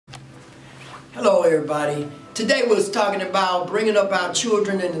Hello everybody. Today we're talking about bringing up our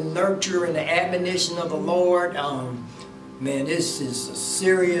children in the nurture and the admonition of the Lord. Man, this is a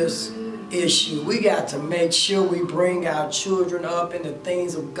serious issue. We got to make sure we bring our children up in the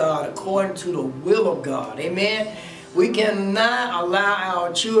things of God according to the will of God. Amen. We cannot allow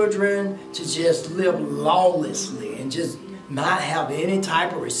our children to just live lawlessly and just not have any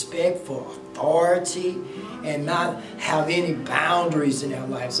type of respect for authority and not have any boundaries in their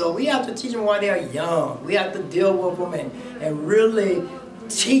life. So we have to teach them while they're young. We have to deal with them and really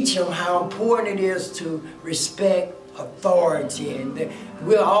teach them how important it is to respect authority. And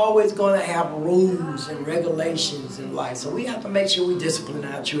we're always going to have rules and regulations in life. So we have to make sure we discipline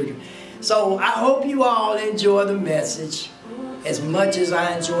our children. So I hope you all enjoy the message as much as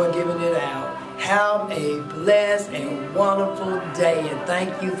I enjoy giving it out. Have a blessed and wonderful day, and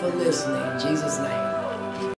thank you for listening. In Jesus' name.